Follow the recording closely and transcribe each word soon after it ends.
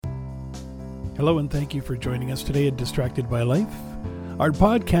Hello and thank you for joining us today at Distracted by Life. Our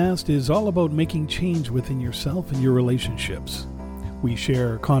podcast is all about making change within yourself and your relationships. We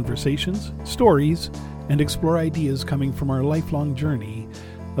share conversations, stories, and explore ideas coming from our lifelong journey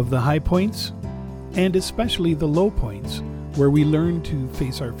of the high points and especially the low points where we learn to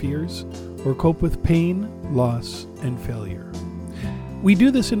face our fears or cope with pain, loss, and failure. We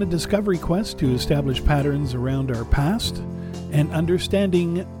do this in a discovery quest to establish patterns around our past and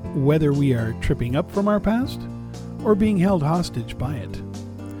understanding whether we are tripping up from our past or being held hostage by it.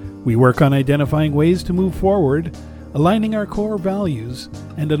 We work on identifying ways to move forward, aligning our core values,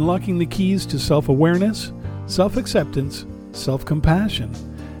 and unlocking the keys to self-awareness, self-acceptance, self-compassion,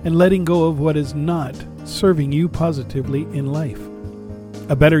 and letting go of what is not serving you positively in life.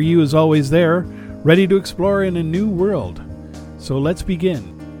 A better you is always there, ready to explore in a new world. So let's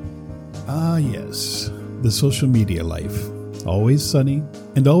begin. Ah, yes, the social media life. Always sunny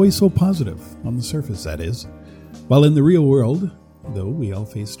and always so positive, on the surface that is. While in the real world, though, we all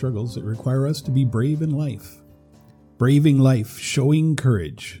face struggles that require us to be brave in life. Braving life, showing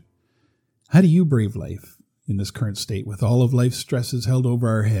courage. How do you brave life in this current state with all of life's stresses held over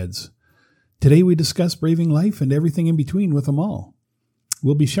our heads? Today we discuss braving life and everything in between with them all.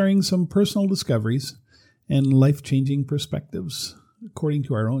 We'll be sharing some personal discoveries and life-changing perspectives according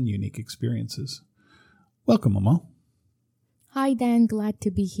to our own unique experiences. Welcome, Amal. Hi, Dan. Glad to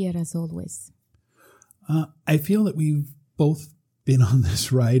be here as always. I feel that we've both been on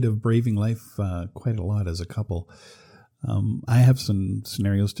this ride of braving life quite a lot as a couple. I have some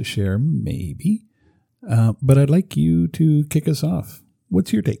scenarios to share, maybe, but I'd like you to kick us off.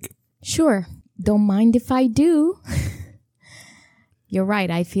 What's your take? Sure. Don't mind if I do. You're right.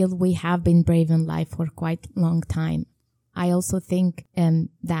 I feel we have been brave in life for quite a long time. I also think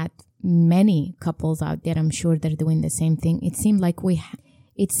that many couples out there, I'm sure they're doing the same thing. It seemed like we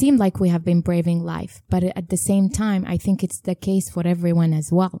have been braving life, but at the same time, I think it's the case for everyone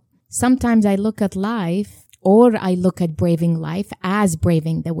as well. Sometimes I look at life, or I look at braving life as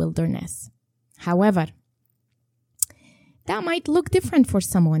braving the wilderness. However, that might look different for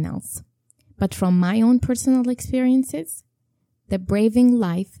someone else. But from my own personal experiences, the braving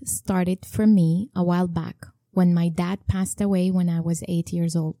life started for me a while back when my dad passed away when I was 8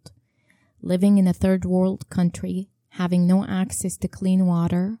 years old. Living in a third world country, having no access to clean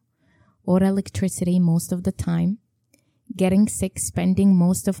water or electricity most of the time, getting sick, spending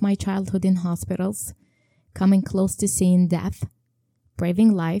most of my childhood in hospitals, coming close to seeing death,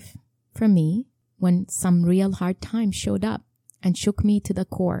 braving life for me when some real hard times showed up and shook me to the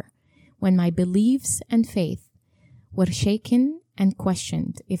core, when my beliefs and faith were shaken and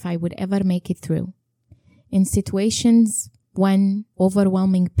questioned if I would ever make it through. In situations when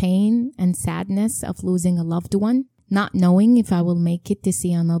overwhelming pain and sadness of losing a loved one, not knowing if I will make it to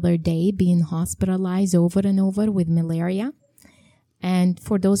see another day, being hospitalized over and over with malaria. And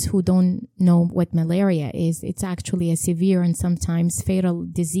for those who don't know what malaria is, it's actually a severe and sometimes fatal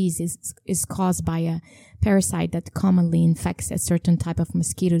disease is caused by a parasite that commonly infects a certain type of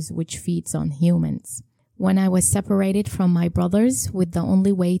mosquitoes which feeds on humans. When I was separated from my brothers with the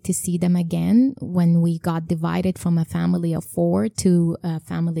only way to see them again, when we got divided from a family of 4 to a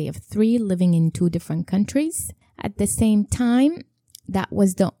family of 3 living in 2 different countries, at the same time, that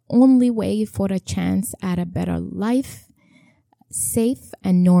was the only way for a chance at a better life, safe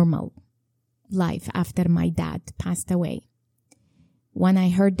and normal life after my dad passed away. When I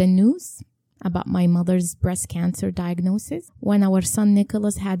heard the news about my mother's breast cancer diagnosis, when our son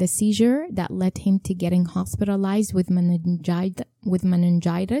Nicholas had a seizure that led him to getting hospitalized with meningitis,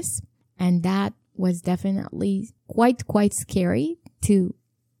 and that was definitely quite scary to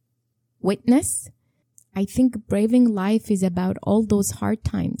witness. I think braving life is about all those hard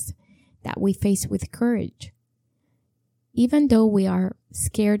times that we face with courage. Even though we are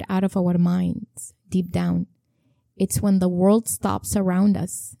scared out of our minds deep down, it's when the world stops around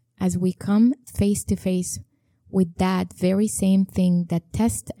us as we come face to face with that very same thing that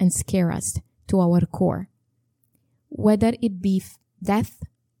tests and scare us to our core. Whether it be death,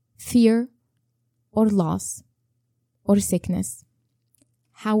 fear, or loss, or sickness.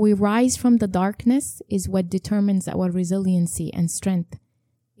 How we rise from the darkness is what determines our resiliency and strength.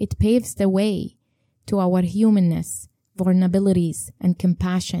 It paves the way to our humanness, vulnerabilities, and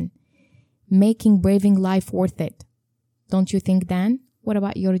compassion, making braving life worth it. Don't you think, Dan? What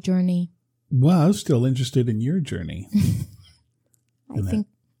about your journey? Well, I was still interested in your journey. I think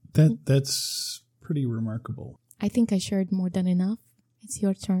that's pretty remarkable. I think I shared more than enough. It's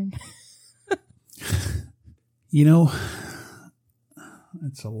your turn. You know,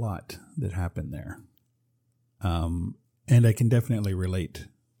 it's a lot that happened there. And I can definitely relate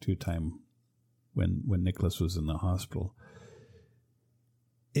to a time when Nicholas was in the hospital.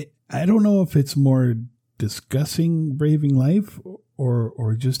 I don't know if it's more discussing braving life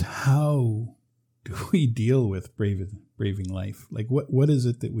or just how do we deal with braving life? Like what is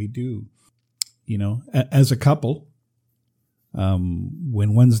it that we do? You know, as a couple,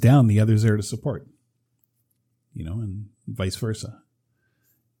 when one's down, the other's there to support, you know, and vice versa.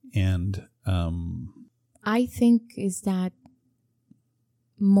 And I think is that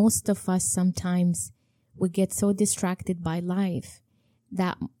most of us sometimes we get so distracted by life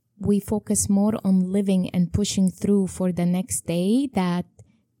that we focus more on living and pushing through for the next day that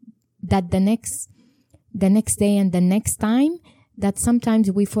the next day and the next time, that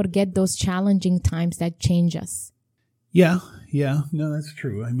sometimes we forget those challenging times that change us. Yeah. No, that's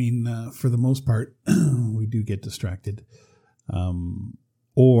true. I mean, for the most part, we do get distracted.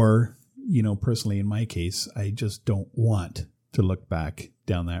 Or, you know, personally, in my case, I just don't want to look back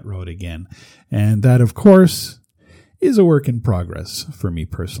down that road again. And that, of course, is a work in progress for me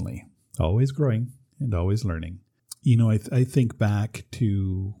personally. Always growing and always learning. You know, I think back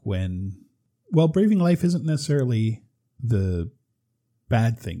to when, well, braving life isn't necessarily the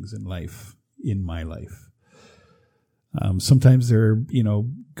bad things in life, in my life. Sometimes they're, you know,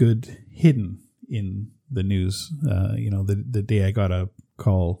 good hidden in the news. You know, the day I got a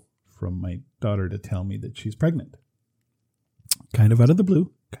call from my daughter to tell me that she's pregnant. Kind of out of the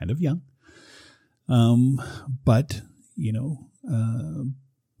blue, kind of young. But, you know,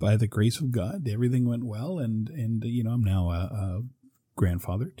 by the grace of God, everything went well. And you know, I'm now a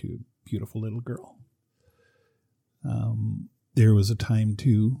grandfather to a beautiful little girl. There was a time,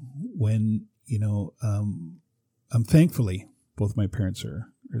 too, when, you know, thankfully, both my parents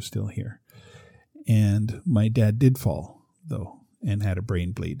are still here. And my dad did fall, though, and had a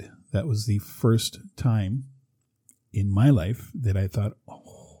brain bleed. That was the first time in my life that I thought, oh,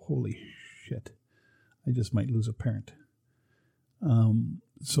 holy shit, I just might lose a parent.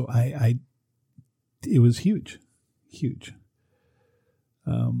 So it was huge.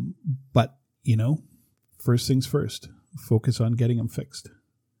 But, you know, first things first, focus on getting them fixed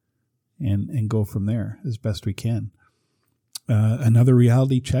and go from there as best we can. Another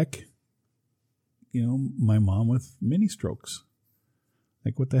reality check, you know, my mom with mini strokes.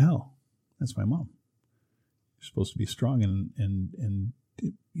 Like, what the hell? That's my mom. You're supposed to be strong and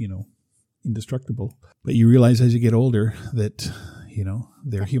you know, indestructible. But you realize as you get older that, you know,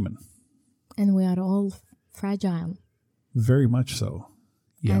 they're human. And we are all fragile. Very much so.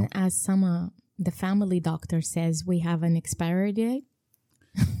 Yeah. And as the family doctor says, we have an expiry date.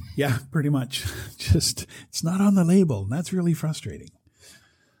 Yeah, pretty much. Just, it's not on the label. And that's really frustrating.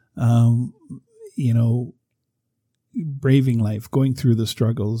 You know, braving life, going through the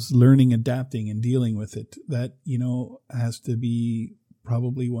struggles, learning, adapting, and dealing with it. That, you know, has to be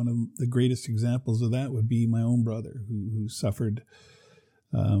probably one of the greatest examples of that would be my own brother who suffered,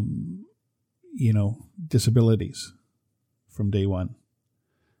 you know, disabilities from day one.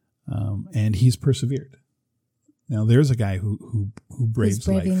 And he's persevered. Now there's a guy who braves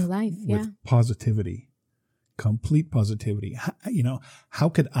life with positivity, complete positivity. You know, how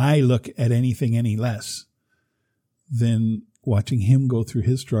could I look at anything any less than watching him go through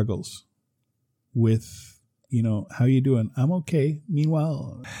his struggles with, you know, how you doing? I'm okay.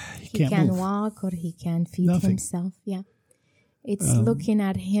 Meanwhile, he can't move. Walk or he can feed himself. Yeah. It's looking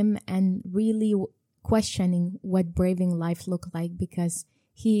at him and really questioning what braving life look like, because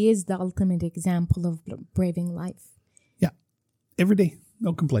he is the ultimate example of braving life. Yeah. Every day.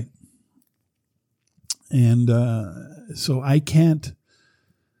 No complaint. And so I don't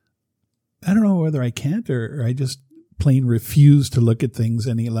know whether I can't or I just plain refuse to look at things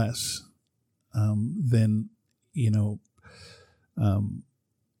any less than, you know,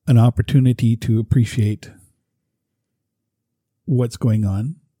 an opportunity to appreciate what's going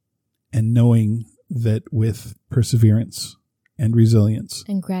on and knowing that with perseverance and resilience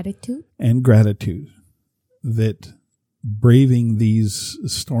and gratitude that braving these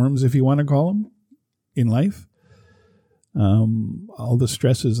storms, if you want to call them, in life, all the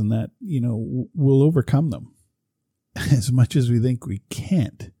stresses and that, you know, we'll overcome them as much as we think we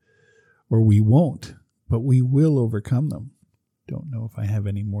can't or we won't, but we will overcome them. Don't know if I have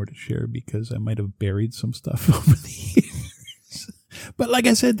any more to share because I might have buried some stuff over the years. But like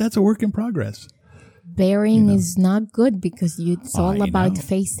I said, that's a work in progress. Burying is not good because it's all about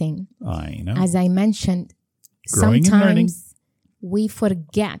facing. I know. As I mentioned, Growing sometimes we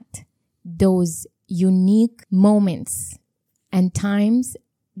forget those unique moments and times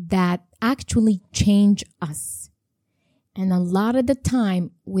that actually change us. And a lot of the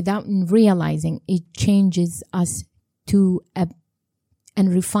time, without realizing, it changes us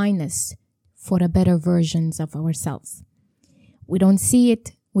and refine us for a better versions of ourselves. We don't see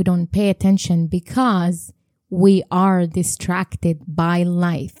it. We don't pay attention because we are distracted by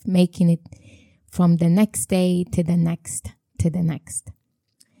life, making it from the next day to the next to the next.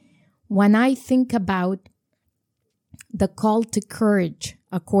 When I think about the call to courage,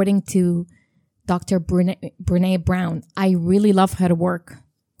 according to Dr. Brené Brown, I really love her work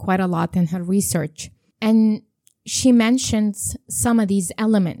quite a lot in her research. And she mentions some of these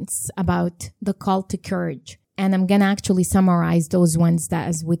elements about the call to courage. And I'm going to actually summarize those ones that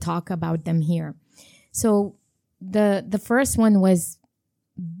as we talk about them here. So the first one was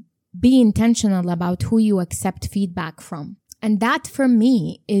be intentional about who you accept feedback from. And that for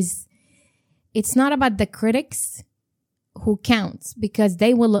me it's not about the critics who counts, because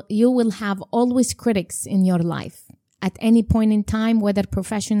you will have always critics in your life at any point in time, whether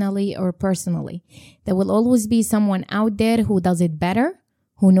professionally or personally. There will always be someone out there who does it better,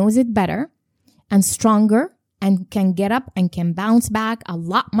 who knows it better and stronger, and can get up and can bounce back a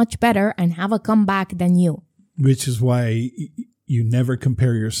lot much better and have a comeback than you. Which is why you never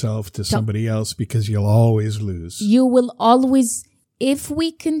compare yourself to somebody else, because you'll always lose. You will always, if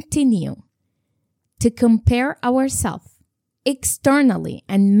we continue to compare ourselves externally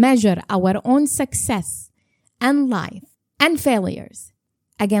and measure our own success and life and failures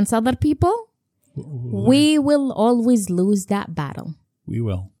against other people, we will always lose that battle. We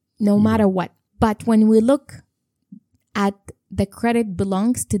will. No matter what. But when we look at the credit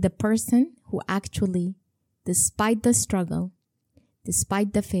belongs to the person who actually, despite the struggle,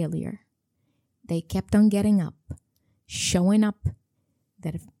 despite the failure, they kept on getting up, showing up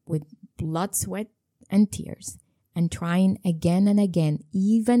with blood, sweat, and tears, and trying again and again,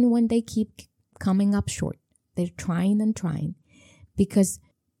 even when they keep coming up short. They're trying and trying, because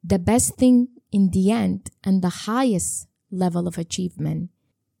the best thing in the end and the highest level of achievement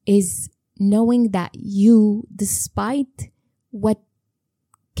is knowing that you, despite what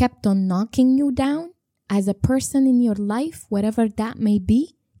kept on knocking you down as a person in your life, whatever that may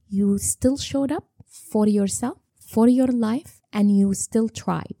be, you still showed up for yourself, for your life, and you still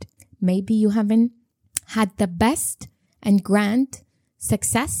tried. Maybe you haven't had the best and grand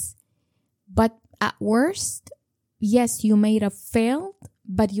success, but at worst, yes, you may have failed,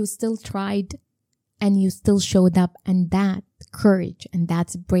 but you still tried and you still showed up, and that courage, and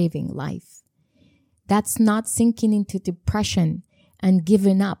that's braving life. That's not sinking into depression and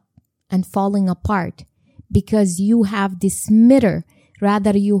giving up and falling apart because you have this mirror.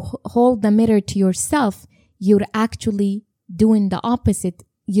 Rather, you hold the mirror to yourself, you're actually doing the opposite.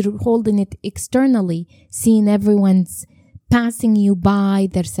 You're holding it externally, seeing everyone's passing you by,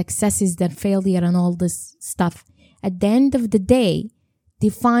 their successes, their failure, and all this stuff. At the end of the day,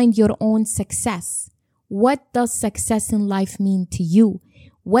 define your own success. What does success in life mean to you?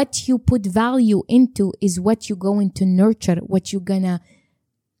 What you put value into is what you're going to nurture, what you're going to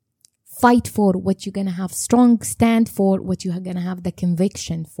fight for, what you're going to have strong stand for, what you're going to have the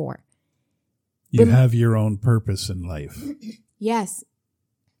conviction for. You have your own purpose in life. Yes.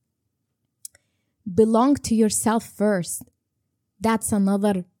 Belong to yourself first. That's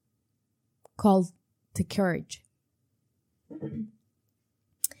another call to courage.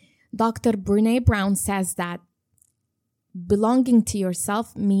 Dr. Brené Brown says that belonging to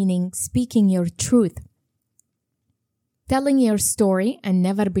yourself, meaning speaking your truth, telling your story, and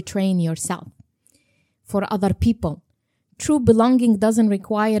never betraying yourself for other people. True belonging doesn't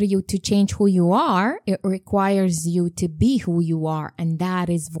require you to change who you are. It requires you to be who you are, and that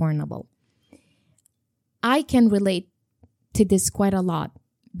is vulnerable. I can relate to this quite a lot,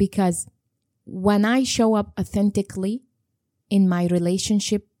 because when I show up authentically in my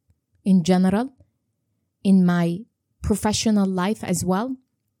relationship in general, in my professional life as well,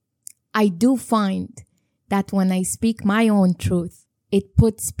 I do find that when I speak my own truth, it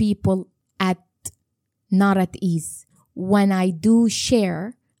puts people not at ease. When I do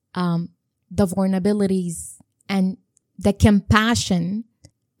share the vulnerabilities and the compassion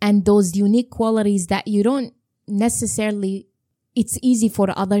and those unique qualities that you don't necessarily, it's easy for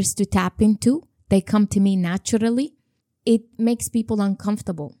others to tap into. They come to me naturally. It makes people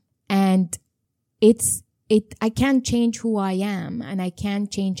uncomfortable. And I can't change who I am, and I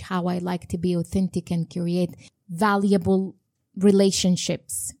can't change how I like to be authentic and create valuable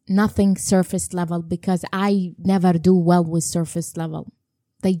relationships. Nothing surface level, because I never do well with surface level.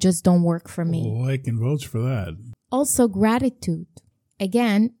 They just don't work for me. Oh, I can vouch for that. Also, gratitude.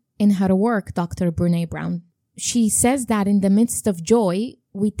 Again, in her work, Dr. Brené Brown, she says that in the midst of joy,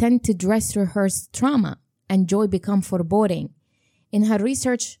 we tend to dress rehearse trauma, and joy become foreboding. In her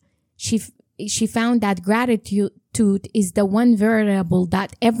research, she found that gratitude gratitude is the one variable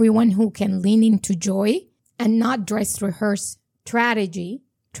that everyone who can lean into joy and not dress rehearse strategies,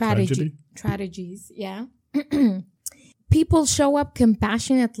 yeah. People show up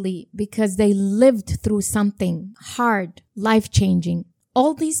compassionately because they lived through something hard, life-changing.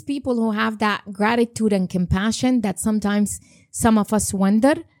 All these people who have that gratitude and compassion that sometimes some of us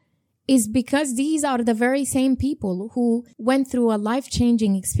wonder is because these are the very same people who went through a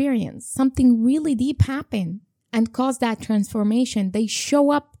life-changing experience. Something really deep happened and caused that transformation. They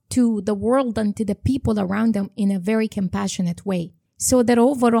show up to the world and to the people around them in a very compassionate way. So their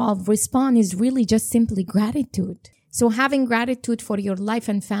overall response is really just simply gratitude. So having gratitude for your life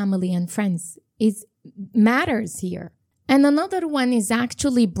and family and friends matters here. And another one is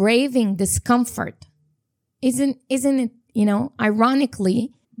actually braving discomfort. Isn't it,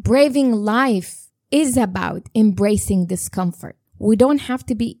 ironically, braving life is about embracing discomfort. We don't have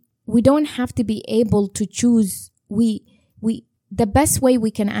to be able to choose. The best way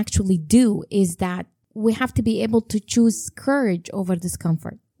we can actually do is that we have to be able to choose courage over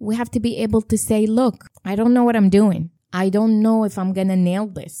discomfort. We have to be able to say, look, I don't know what I'm doing. I don't know if I'm going to nail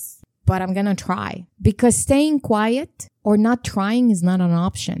this, but I'm going to try. Because staying quiet or not trying is not an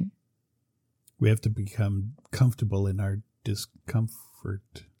option. We have to become comfortable in our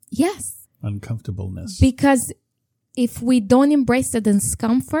discomfort. Yes. Uncomfortableness. Because if we don't embrace the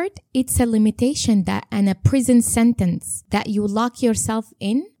discomfort, it's a limitation and a prison sentence that you lock yourself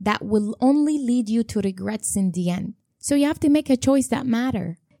in that will only lead you to regrets in the end. So you have to make a choice that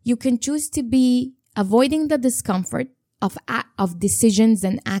matters. You can choose to be avoiding the discomfort of decisions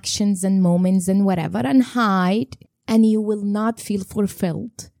and actions and moments and whatever and hide, and you will not feel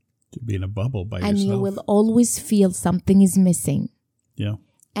fulfilled. To be in a bubble by and yourself. You will always feel something is missing. Yeah.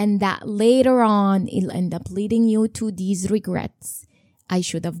 And that later on, it'll end up leading you to these regrets. I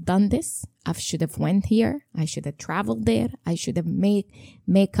should have done this. I should have went here. I should have traveled there. I should have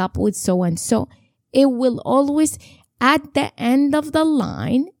make up with so and so. It will always, at the end of the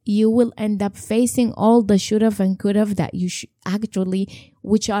line, you will end up facing all the should have and could have that you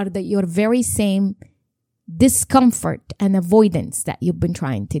which are your very same discomfort and avoidance that you've been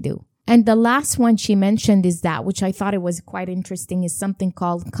trying to do. And the last one she mentioned is that, which I thought it was quite interesting, is something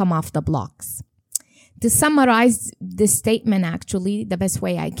called come off the blocks. To summarize this statement, actually, the best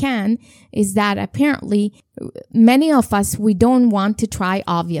way I can, is that apparently many of us, we don't want to try,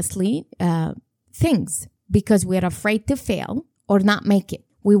 obviously, things because we're afraid to fail or not make it.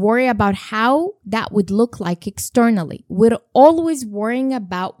 We worry about how that would look like externally. We're always worrying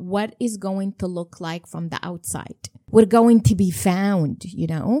about what is going to look like from the outside. We're going to be found,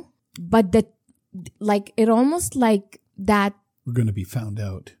 But it almost like that. We're going to be found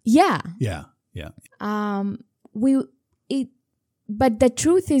out. Yeah. Yeah. But the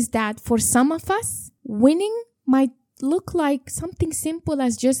truth is that for some of us, winning might look like something simple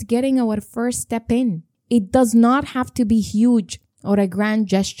as just getting our first step in. It does not have to be huge or a grand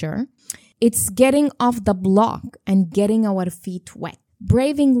gesture. It's getting off the block and getting our feet wet.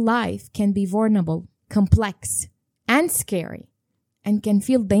 Braving life can be vulnerable, complex, and scary, and can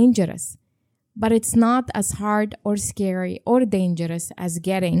feel dangerous. But it's not as hard or scary or dangerous as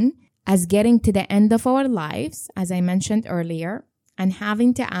getting to the end of our lives, as I mentioned earlier, and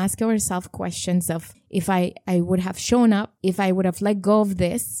having to ask ourselves questions of if I would have shown up, if I would have let go of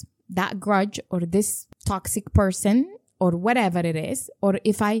that grudge or this toxic person or whatever it is, or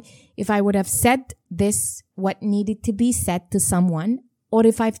if I would have said this, what needed to be said to someone, or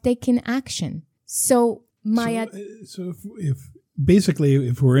if I've taken action. So if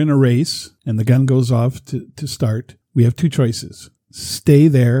we're in a race and the gun goes off to start, we have two choices. Stay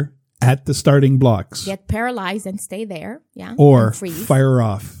there at the starting blocks. Get paralyzed and stay there. Yeah. Or fire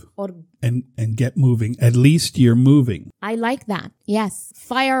off and get moving. At least you're moving. I like that. Yes.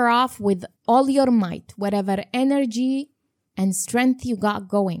 Fire off with all your might, whatever energy and strength you got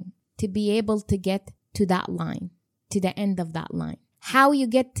going to be able to get to that line, to the end of that line. How you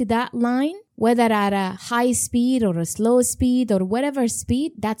get to that line, whether at a high speed or a slow speed or whatever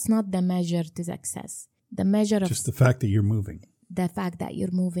speed, that's not the measure to success. The measure of just the fact that you're moving. The fact that you're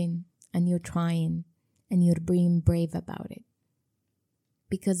moving and you're trying and you're being brave about it.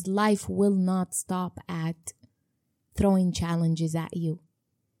 Because life will not stop at throwing challenges at you.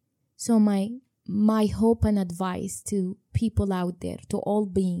 So my hope and advice to people out there, to all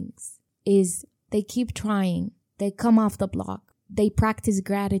beings, is they keep trying. They come off the block. They practice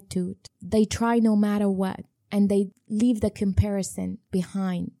gratitude. They try no matter what. And they leave the comparison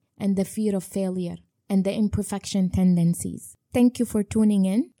behind and the fear of failure and the imperfection tendencies. Thank you for tuning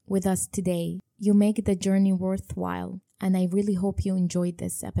in with us today. You make the journey worthwhile. And I really hope you enjoyed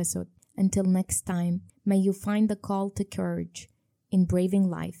this episode. Until next time, may you find the call to courage in braving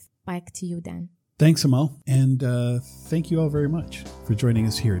life. Back to you, Dan. Thanks, Amal, and thank you all very much for joining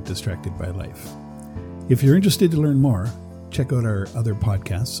us here at Distracted by Life. If you're interested to learn more, check out our other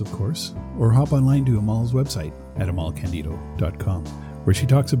podcasts, of course, or hop online to Amal's website at amalcandido.com, where she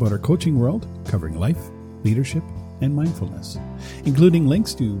talks about her coaching world, covering life, leadership, and mindfulness, including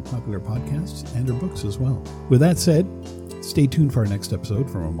links to popular podcasts and her books as well. With that said, stay tuned for our next episode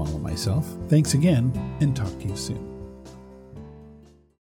from Amal and myself. Thanks again, and talk to you soon.